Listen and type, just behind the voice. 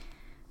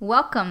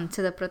Welcome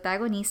to the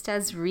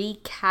Protagonistas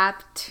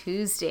Recap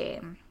Tuesday.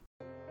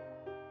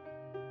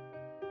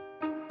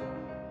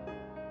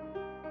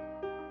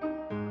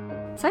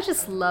 So I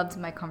just loved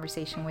my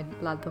conversation with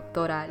La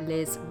Doctora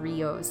Liz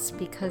Rios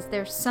because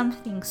there's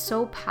something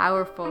so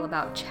powerful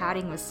about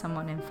chatting with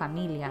someone in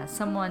familia,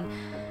 someone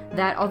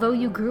that although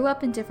you grew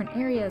up in different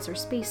areas or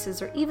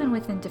spaces or even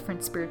within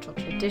different spiritual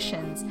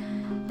traditions,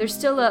 there's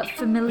still a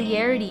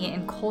familiarity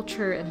in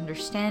culture and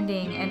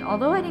understanding. And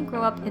although I didn't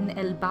grow up in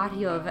El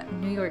Barrio of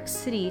New York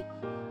City,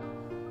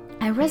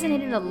 I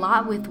resonated a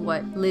lot with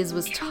what Liz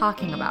was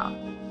talking about.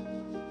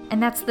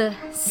 And that's the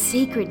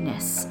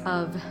sacredness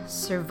of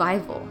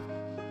survival.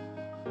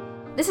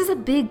 This is a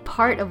big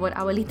part of what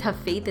Abuelita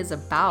faith is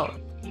about.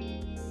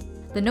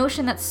 The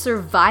notion that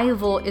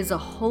survival is a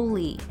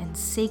holy and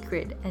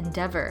sacred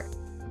endeavor.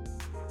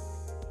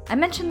 I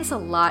mention this a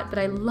lot, but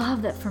I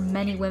love that for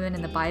many women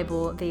in the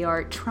Bible, they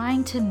are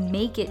trying to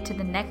make it to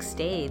the next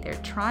day. They're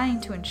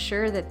trying to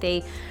ensure that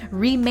they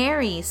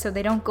remarry so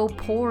they don't go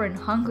poor and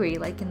hungry,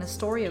 like in the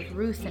story of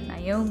Ruth and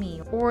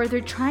Naomi, or they're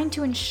trying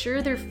to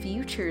ensure their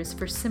futures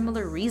for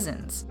similar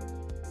reasons.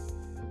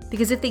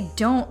 Because if they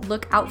don't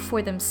look out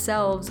for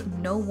themselves,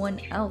 no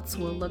one else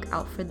will look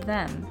out for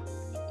them.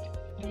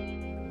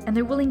 And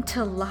they're willing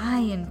to lie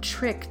and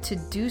trick to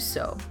do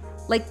so.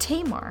 Like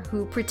Tamar,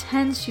 who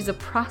pretends she's a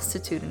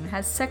prostitute and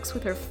has sex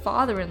with her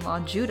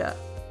father-in-law, Judah.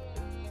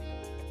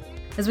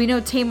 As we know,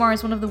 Tamar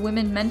is one of the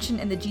women mentioned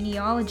in the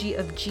genealogy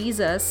of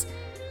Jesus,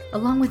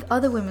 along with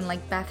other women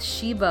like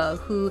Bathsheba,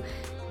 who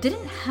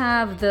didn't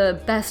have the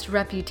best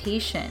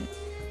reputation,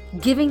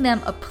 giving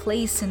them a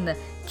place in the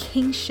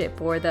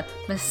kingship or the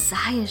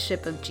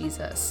messiahship of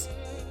Jesus.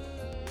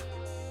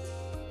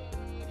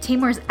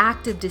 Tamar's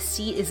act of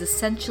deceit is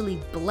essentially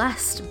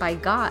blessed by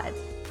God.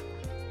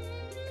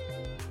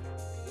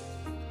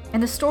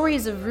 And the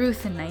stories of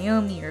Ruth and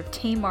Naomi or of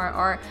Tamar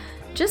are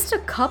just a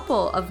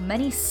couple of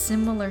many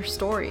similar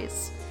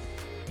stories.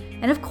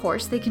 And of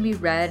course, they can be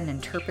read and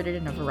interpreted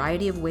in a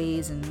variety of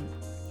ways,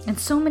 and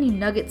so many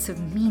nuggets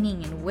of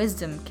meaning and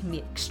wisdom can be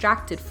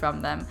extracted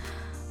from them.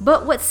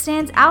 But what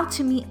stands out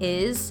to me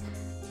is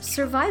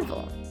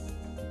survival.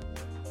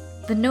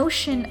 The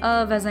notion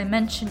of, as I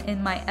mentioned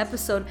in my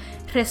episode,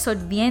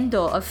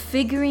 resolviendo, of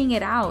figuring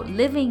it out,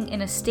 living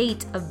in a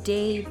state of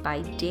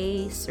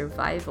day-by-day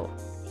survival.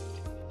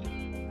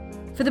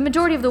 For the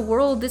majority of the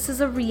world, this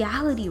is a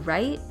reality,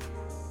 right?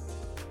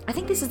 I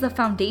think this is the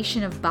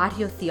foundation of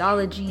Barrio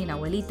theology and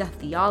Abuelita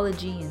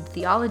theology and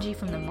theology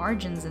from the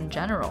margins in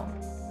general.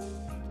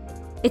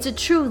 It's a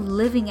true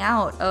living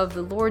out of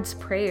the Lord's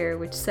Prayer,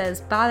 which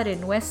says, Padre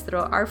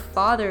nuestro, our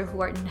Father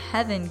who art in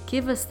heaven,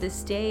 give us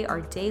this day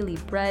our daily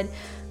bread,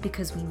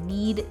 because we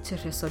need to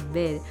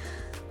resolver.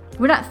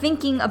 We're not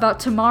thinking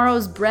about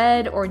tomorrow's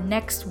bread or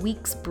next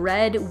week's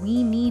bread.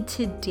 We need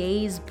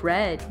today's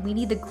bread. We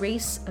need the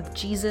grace of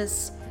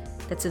Jesus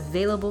that's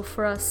available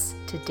for us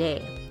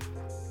today.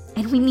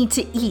 And we need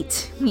to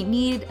eat. We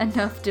need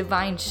enough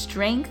divine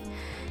strength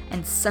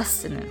and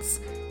sustenance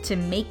to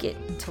make it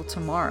until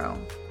tomorrow.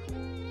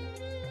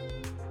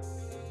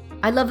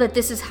 I love that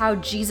this is how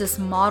Jesus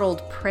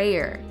modeled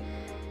prayer.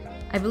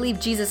 I believe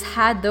Jesus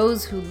had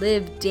those who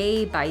live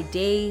day by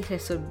day,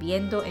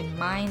 resolviendo in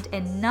mind,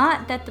 and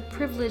not that the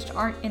privileged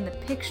aren't in the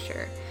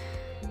picture,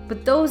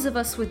 but those of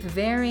us with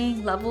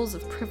varying levels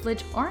of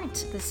privilege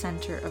aren't the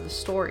center of the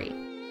story.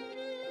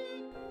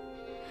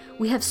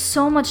 We have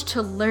so much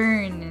to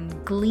learn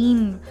and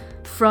glean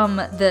from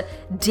the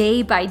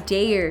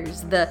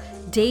day-by-dayers, the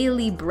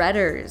daily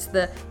breaders,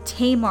 the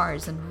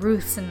Tamars and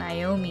Ruths and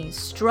Naomis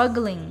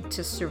struggling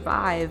to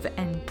survive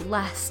and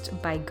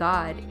blessed by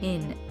God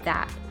in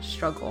that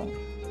struggle.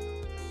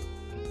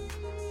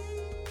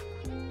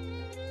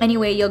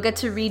 Anyway, you'll get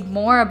to read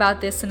more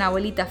about this in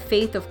Abuelita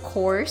Faith, of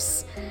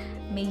course.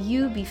 May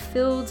you be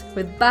filled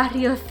with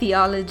Barrio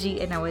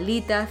theology and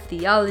Abuelita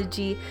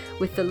theology,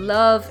 with the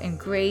love and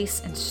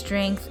grace and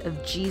strength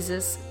of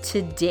Jesus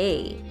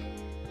today.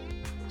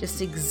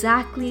 Just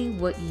exactly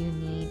what you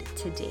need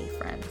today,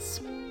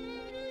 friends.